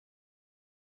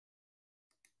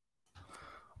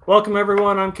Welcome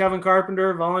everyone, I'm Kevin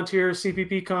Carpenter, volunteer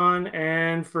CppCon,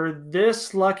 and for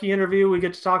this lucky interview we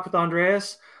get to talk with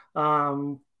Andreas.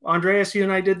 Andreas, you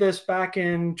and I did this back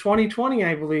in 2020,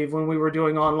 I believe, when we were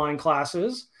doing online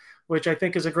classes, which I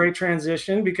think is a great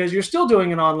transition because you're still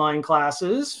doing an online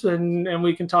classes, and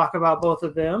we can talk about both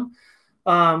of them.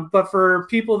 But for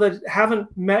people that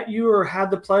haven't met you or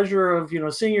had the pleasure of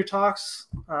seeing your talks,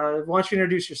 why don't you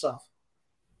introduce yourself?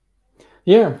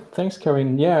 Yeah, thanks,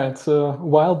 Kevin. Yeah, it's a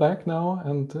while back now,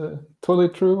 and totally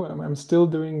true. I'm still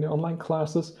doing the online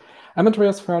classes. I'm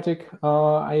Andreas Fertig.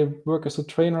 I work as a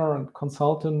trainer and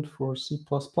consultant for C++.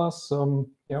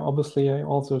 Yeah, obviously, I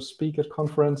also speak at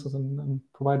conferences and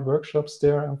provide workshops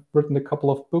there. I've written a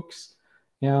couple of books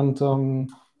and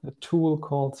a tool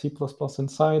called C++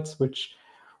 Insights, which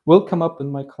will come up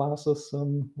in my classes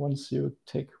once you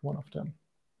take one of them,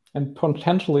 and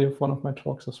potentially of one of my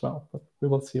talks as well. But we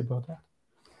will see about that.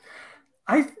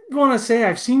 I want to say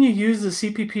I've seen you use the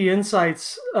CPP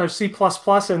Insights or C++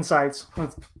 Insights.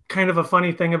 It's kind of a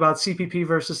funny thing about CPP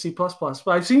versus C++, but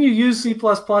I've seen you use C++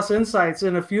 Insights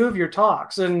in a few of your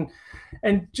talks. And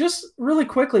just really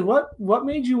quickly, what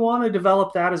made you want to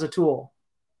develop that as a tool?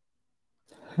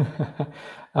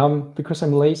 Because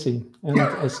I'm lazy, and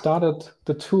I started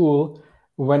the tool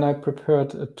when I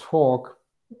prepared a talk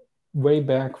way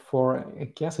back for, I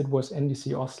guess it was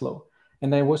NDC Oslo,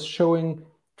 and I was showing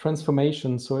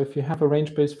transformation. So if you have a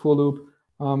range-based for loop,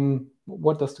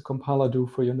 what does the compiler do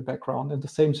for you in the background? And the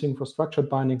same thing for structured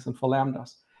bindings and for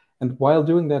lambdas. And while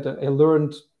doing that, I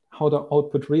learned how the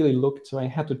output really looked. So I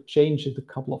had to change it a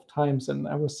couple of times. And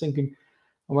I was thinking,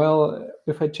 well,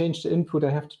 if I change the input,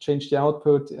 I have to change the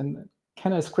output. And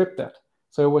can I script that?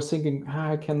 So I was thinking,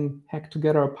 I can hack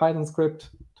together a Python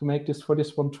script to make this for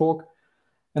this one talk.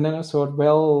 And then I thought,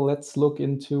 well, let's look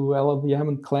into LLVM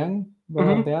and Clang.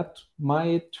 Well, that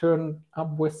might turn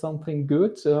up with something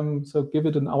good. So give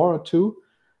it an hour or two.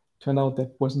 Turned out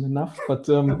that wasn't enough, but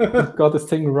got this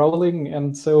thing rolling.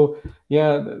 And so,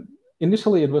 yeah,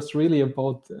 initially it was really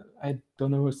about, I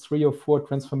don't know, 3 or 4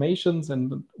 transformations.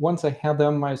 And once I had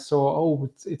them, I saw, oh,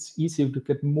 it's easy to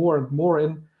get more and more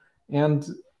in. And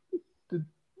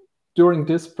during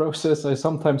this process, I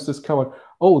sometimes discovered,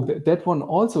 oh, that one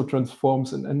also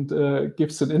transforms and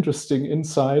gives an interesting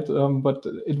insight, but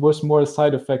it was more a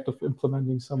side effect of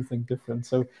implementing something different.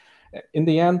 So in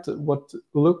the end, what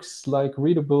looks like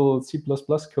readable C++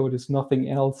 code is nothing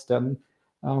else than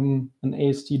an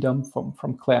AST dump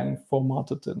from Clang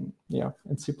formatted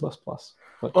in C++.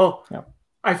 But, well, yeah.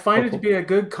 I find it to be a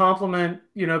good compliment,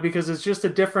 because it's just a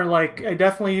different, like, I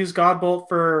definitely use Godbolt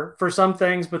for some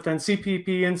things, but then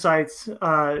CPP Insights,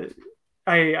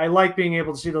 I like being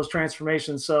able to see those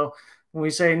transformations. So when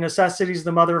we say necessity is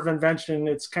the mother of invention,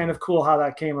 it's kind of cool how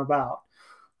that came about.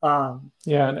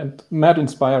 Yeah, and Matt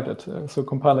inspired it. So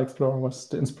Compile Explorer was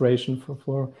the inspiration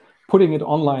for putting it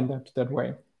online that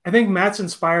way. I think Matt's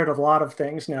inspired a lot of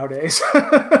things nowadays.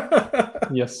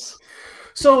 Yes.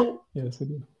 So yes, it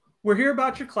is. We're here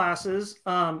about your classes,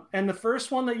 and the first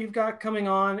one that you've got coming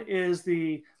on is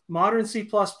the Modern C++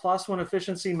 When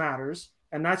Efficiency Matters,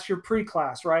 and that's your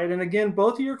pre-class, right? And again,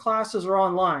 both of your classes are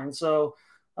online, so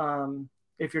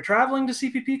if you're traveling to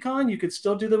CppCon, you could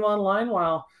still do them online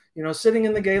while sitting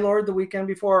in the Gaylord the weekend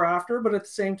before or after, but at the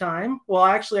same time, well,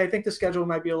 actually, I think the schedule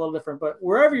might be a little different, but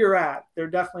wherever you're at, they're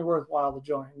definitely worthwhile to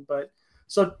join. But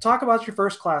so talk about your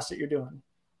first class that you're doing.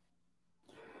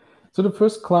 So the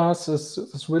first class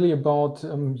is really about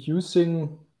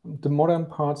using the modern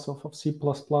parts of C++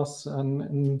 and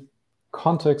in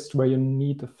context where you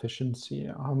need efficiency,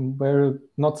 where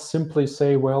not simply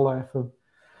say, well, I have a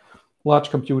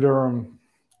large computer,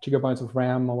 gigabytes of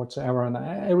RAM or whatever, and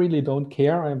I really don't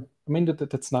care. I mean,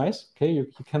 that's nice. Okay, you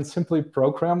can simply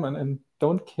program and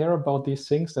don't care about these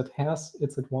things. That has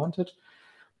its advantage.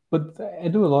 But I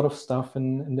do a lot of stuff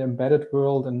in the embedded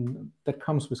world, and that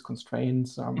comes with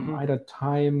constraints, either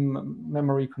time,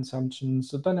 memory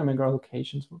consumptions, dynamic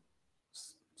allocations,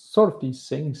 sort of these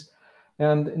things.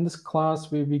 And in this class,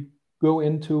 we will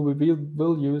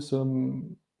use a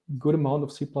good amount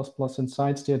of C++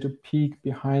 insights there to peek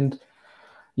behind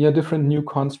different new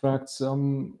constructs.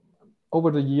 Over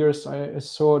the years, I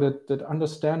saw that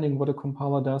understanding what a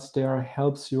compiler does there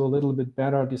helps you a little bit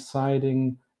better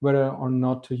deciding whether or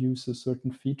not to use a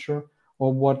certain feature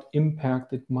or what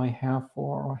impact it might have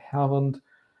or haven't.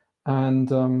 And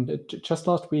just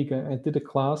last week, I did a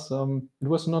class. It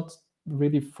was not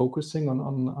really focusing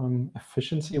on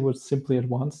efficiency. It was simply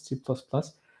advanced C++.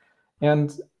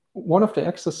 And one of the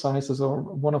exercises or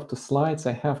one of the slides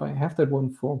I have that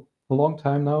one for a long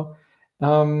time now.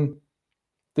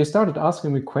 They started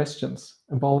asking me questions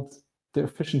about the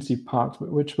efficiency part,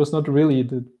 which was not really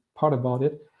the part about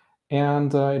it.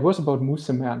 And it was about move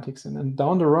semantics. And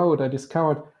down the road, I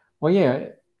discovered, oh yeah,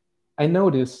 I know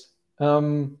this,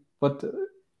 but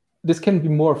this can be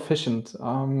more efficient.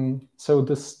 So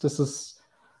this is,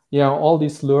 yeah, all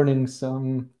these learnings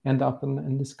end up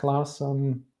in this class.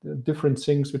 The different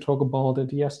things we talk about at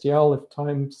the SDL, if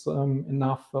time's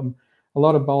enough. A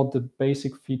lot about the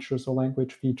basic features or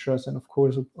language features, and of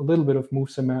course a little bit of move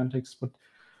semantics. But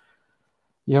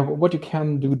yeah, what you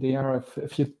can do there,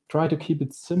 if you try to keep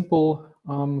it simple,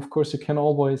 of course you can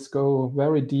always go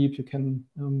very deep. You can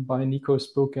buy Nico's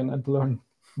book and learn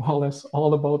more or less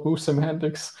all about move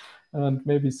semantics and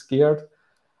maybe scared.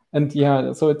 And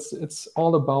yeah, so it's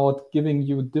all about giving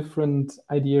you different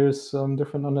ideas,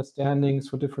 different understandings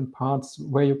for different parts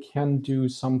where you can do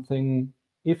something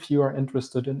if you are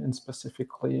interested in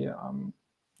specifically,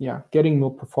 yeah, getting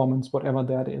more performance, whatever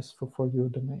that is for your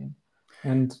domain.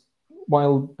 And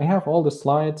while I have all the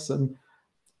slides,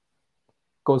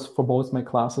 goes for both my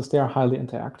classes, they are highly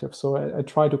interactive. So I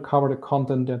try to cover the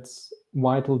content that's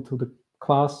vital to the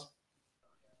class,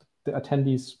 the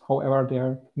attendees, however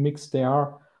they're mixed they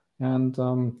are. And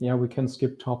yeah, we can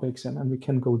skip topics and we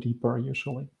can go deeper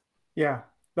usually. Yeah,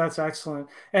 that's excellent.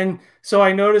 And so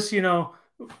I noticed,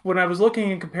 when I was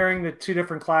looking and comparing the two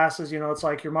different classes, it's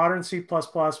like your modern C++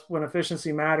 when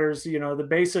efficiency matters, the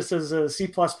basis is a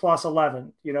C++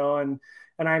 11, and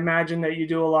I imagine that you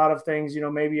do a lot of things,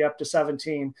 maybe up to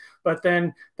 17. But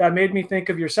then that made me think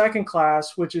of your second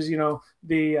class, which is,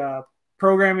 the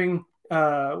programming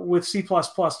with C++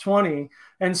 20.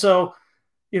 And so,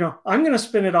 I'm going to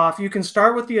spin it off. You can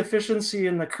start with the efficiency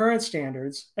in the current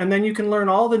standards, and then you can learn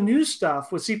all the new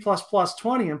stuff with C++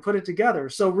 20 and put it together.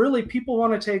 So really, people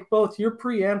want to take both your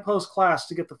pre and post class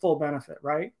to get the full benefit,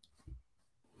 right?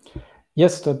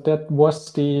 Yes, that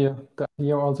was the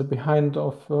idea also behind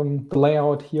of the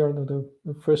layout here,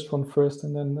 the first one first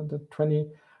and then the 20.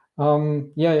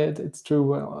 Yeah, it's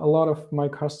true. A lot of my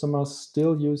customers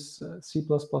still use C++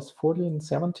 14 and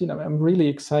 17. I'm really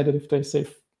excited if they say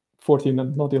 14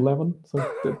 and not 11. So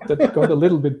that got a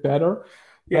little bit better.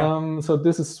 Yeah. So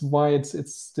this is why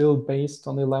it's still based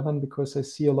on 11, because I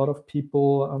see a lot of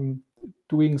people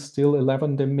doing still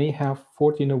 11. They may have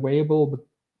 14 available, but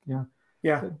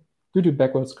yeah. Due to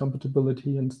backwards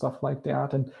compatibility and stuff like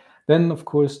that. And then, of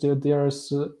course,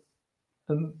 there's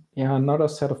another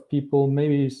set of people,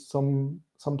 maybe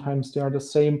sometimes they are the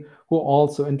same, who are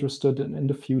also interested in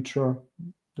the future.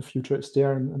 The future is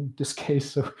there in this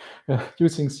case, so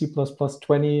using C++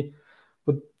 20.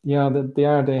 But yeah,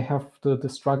 they have the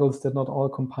struggles that not all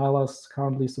compilers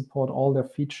currently support all their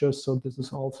features. So this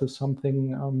is also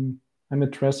something I'm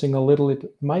addressing a little.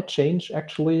 It might change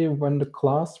actually when the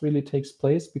class really takes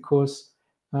place, because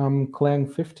Clang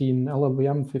 15,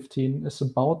 LLVM 15 is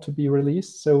about to be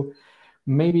released. So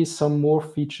maybe some more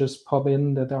features pop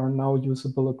in that are now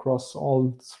usable across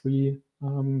all three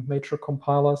major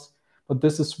compilers. But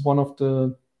this is one of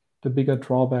the bigger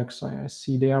drawbacks I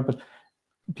see there. But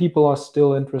people are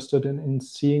still interested in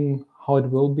seeing how it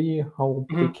will be, how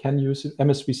they can use it.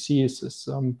 MSVC is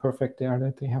perfect there,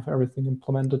 that they have everything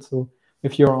implemented. So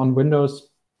if you're on Windows,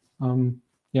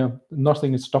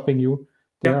 nothing is stopping you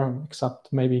there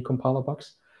except maybe compiler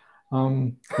bugs.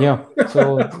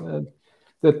 So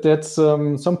that's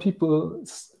some people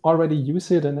already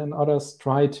use it, and then others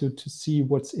try to see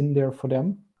what's in there for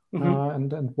them,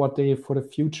 and what they for the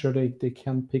future they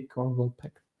can pick or will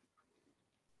pick.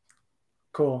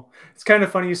 Cool. It's kind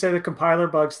of funny you say the compiler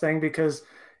bugs thing, because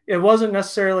it wasn't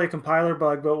necessarily a compiler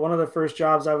bug, but one of the first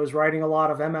jobs I was writing a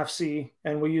lot of MFC,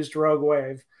 and we used Rogue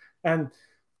Wave. And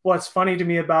what's funny to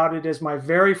me about it is my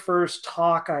very first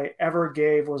talk I ever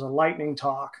gave was a lightning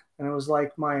talk. And it was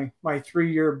like my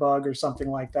 3-year bug or something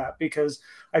like that, because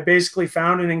I basically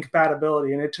found an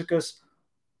incompatibility, and it took us,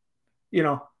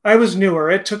 I was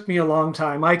newer. It took me a long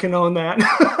time. I can own that.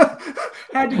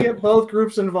 Had to get both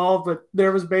groups involved, but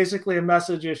there was basically a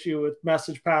message issue with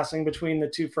message passing between the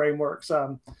two frameworks.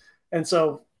 And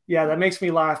so, yeah, that makes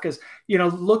me laugh, because,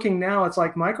 looking now, it's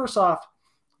like Microsoft,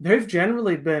 they've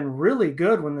generally been really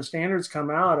good when the standards come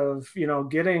out of,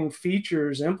 getting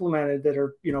features implemented that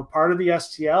are, part of the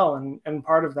STL and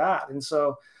part of that. And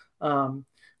so,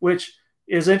 which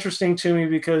is interesting to me,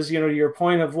 because, your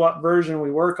point of what version we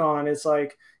work on, it's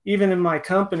like, even in my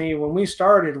company, when we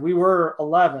started, we were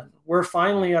 11. We're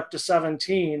finally up to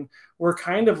 17. We're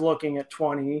kind of looking at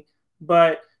 20,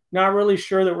 but not really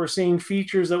sure that we're seeing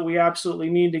features that we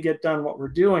absolutely need to get done what we're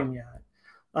doing yet.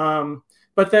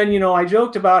 But then, I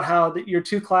joked about how your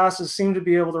two classes seem to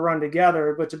be able to run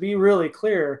together, but to be really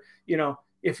clear,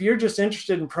 if you're just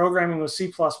interested in programming with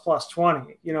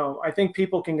C++20, you know, I think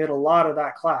people can get a lot of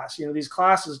that class. You know, these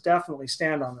classes definitely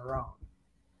stand on their own.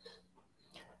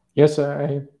 Yes,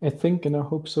 I think and I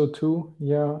hope so too.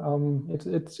 Yeah,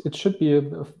 it should be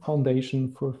a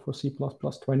foundation for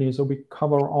C++20. So we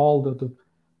cover all the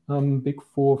big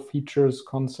four features,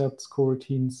 concepts,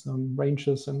 coroutines,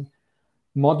 ranges, and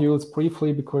modules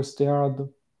briefly, because they are the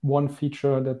one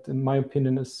feature that, in my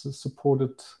opinion, is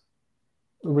supported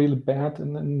really bad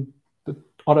in the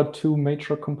other two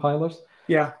major compilers.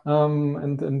 Yeah.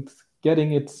 And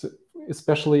getting it,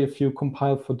 especially if you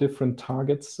compile for different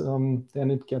targets,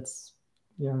 then it gets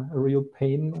a real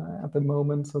pain at the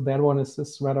moment. So that one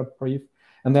is rather brief.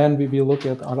 And then we look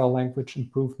at other language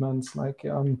improvements, like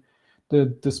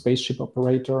the spaceship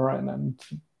operator and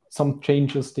some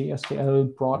changes the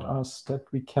STL brought us that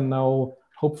we can now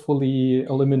hopefully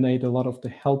eliminate a lot of the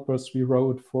helpers we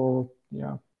wrote for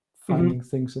finding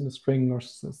things in the string or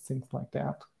things like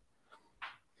that.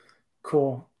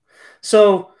 Cool.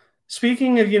 So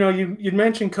speaking of, you know, you'd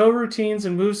mentioned coroutines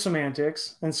and move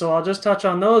semantics. And so I'll just touch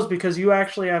on those because you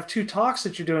actually have 2 talks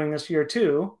that you're doing this year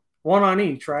too, one on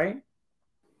each, right?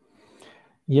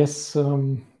 Yes.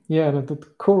 Yeah, the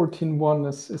coroutine one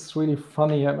is really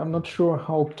funny. I'm not sure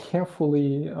how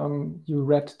carefully you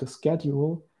read the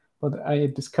schedule, but I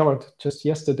discovered just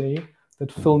yesterday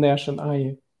that Phil Nash and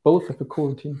I both have a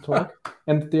coroutine talk,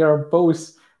 and they are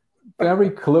both very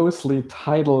closely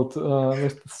titled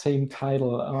with the same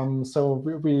title. So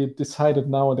we decided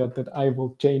now that I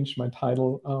will change my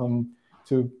title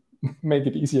to make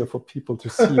it easier for people to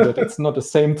see that it's not the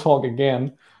same talk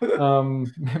again.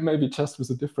 Maybe just with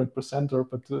a different presenter,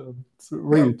 but it's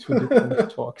really 2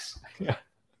 different talks. Yeah.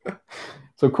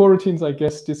 So coroutines, I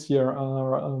guess, this year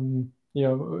are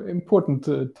important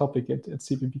topic at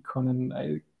CppCon,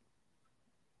 and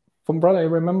from what I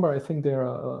remember, I think there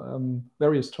are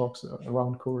various talks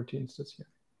around coroutines this year.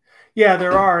 Yeah,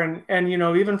 there are. And you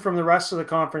know, even from the rest of the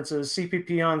conferences,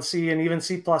 CPP on C and even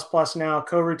C++ now,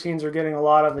 coroutines are getting a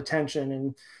lot of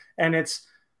attention. And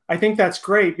I think that's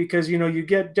great because, you know, you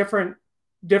get different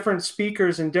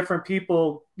speakers and different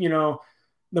people, you know,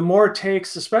 the more it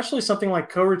takes, especially something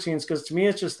like coroutines, because to me,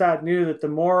 it's just that new that the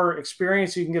more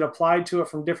experience you can get applied to it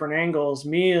from different angles,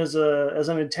 me as an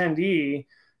attendee,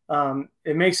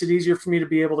 it makes it easier for me to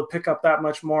be able to pick up that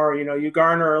much more. You know, you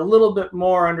garner a little bit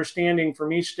more understanding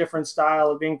from each different style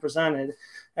of being presented.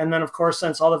 And then, of course,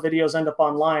 since all the videos end up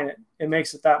online, it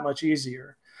makes it that much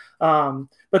easier.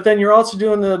 But then you're also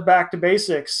doing the back to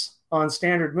basics on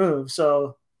standard move.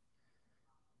 So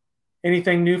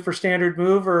anything new for standard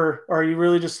move, or are you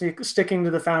really just sticking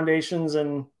to the foundations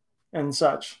and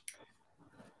such?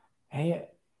 I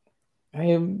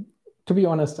to be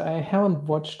honest, I haven't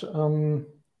watched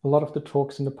a lot of the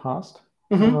talks in the past.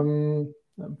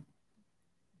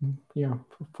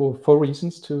 For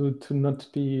reasons to not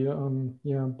be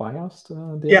biased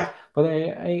there. Yeah. But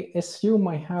I assume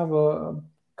I have a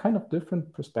kind of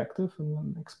different perspective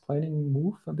in explaining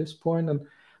move at this point, and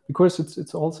because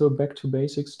it's also a back to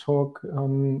basics talk,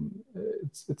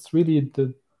 it's really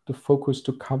the focus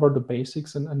to cover the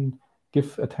basics and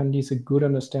give attendees a good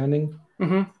understanding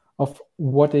of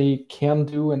what they can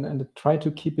do and try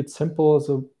to keep it simple.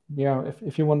 So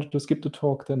if you wanted to skip the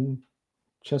talk, then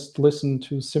just listen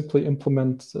to simply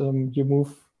implement your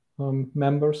move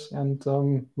members and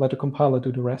let the compiler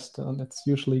do the rest. That's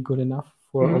usually good enough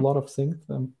for a lot of things.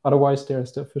 Otherwise,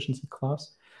 there's the efficiency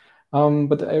class.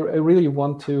 But I really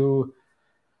want to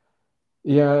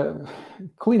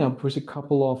clean up with a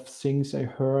couple of things I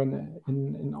heard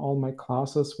in all my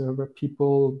classes where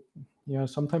people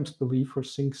sometimes believe or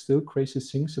think still crazy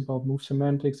things about move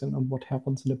semantics and what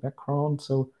happens in the background.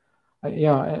 So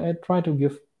I try to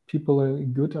give people a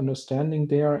good understanding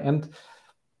there. And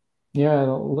a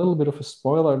little bit of a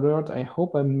spoiler alert, I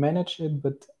hope I manage it,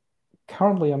 but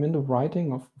currently I'm in the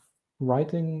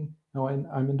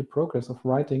I'm in the progress of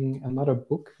writing another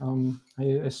book.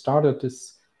 I started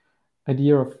this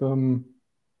idea of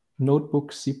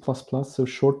notebook C++, so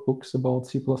short books about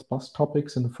C++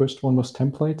 topics, and the first one was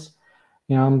templates.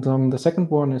 And the second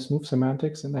one is move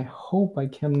semantics, and I hope I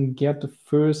can get the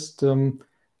first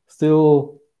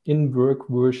still in-work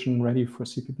version ready for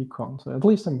CppCon. So at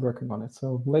least I'm working on it.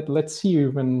 So let's see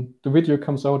when the video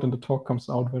comes out and the talk comes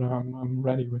out whether I'm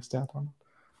ready with that or not.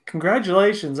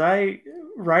 Congratulations.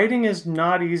 Writing is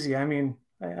not easy. I mean,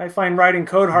 I find writing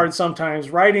code hard sometimes.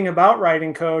 Writing about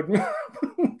writing code,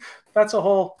 that's a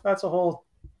whole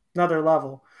another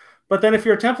level. But then if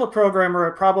you're a template programmer,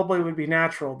 it probably would be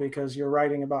natural because you're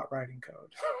writing about writing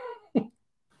code.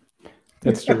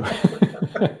 That's true.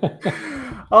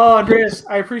 Oh, Andreas,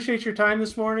 I appreciate your time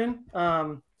this morning.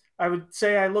 I would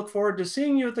say I look forward to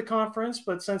seeing you at the conference,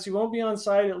 but since you won't be on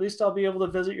site, at least I'll be able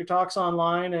to visit your talks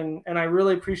online. And I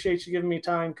really appreciate you giving me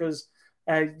time because,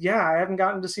 yeah, I haven't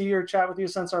gotten to see you or chat with you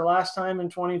since our last time in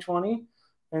 2020.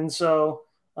 And so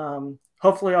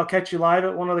hopefully I'll catch you live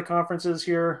at one of the conferences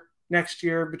here next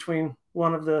year between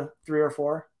one of the 3 or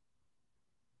 4.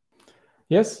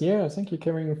 Yes, yeah, thank you,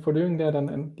 Kevin, for doing that.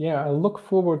 And yeah, I look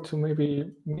forward to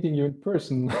maybe meeting you in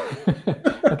person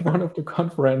at one of the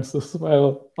conferences.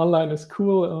 Well, online is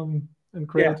cool and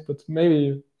great, yeah, but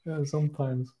maybe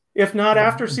sometimes. If not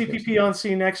after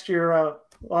CppCon next year, I'll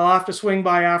have to swing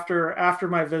by after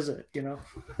my visit, you know.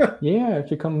 Yeah,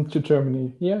 if you come to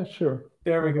Germany. Yeah, sure.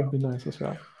 There we that go. would be nice as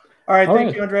well. All right,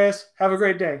 thank you, Andreas. Have a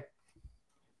great day.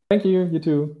 Thank you, you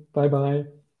too. Bye-bye.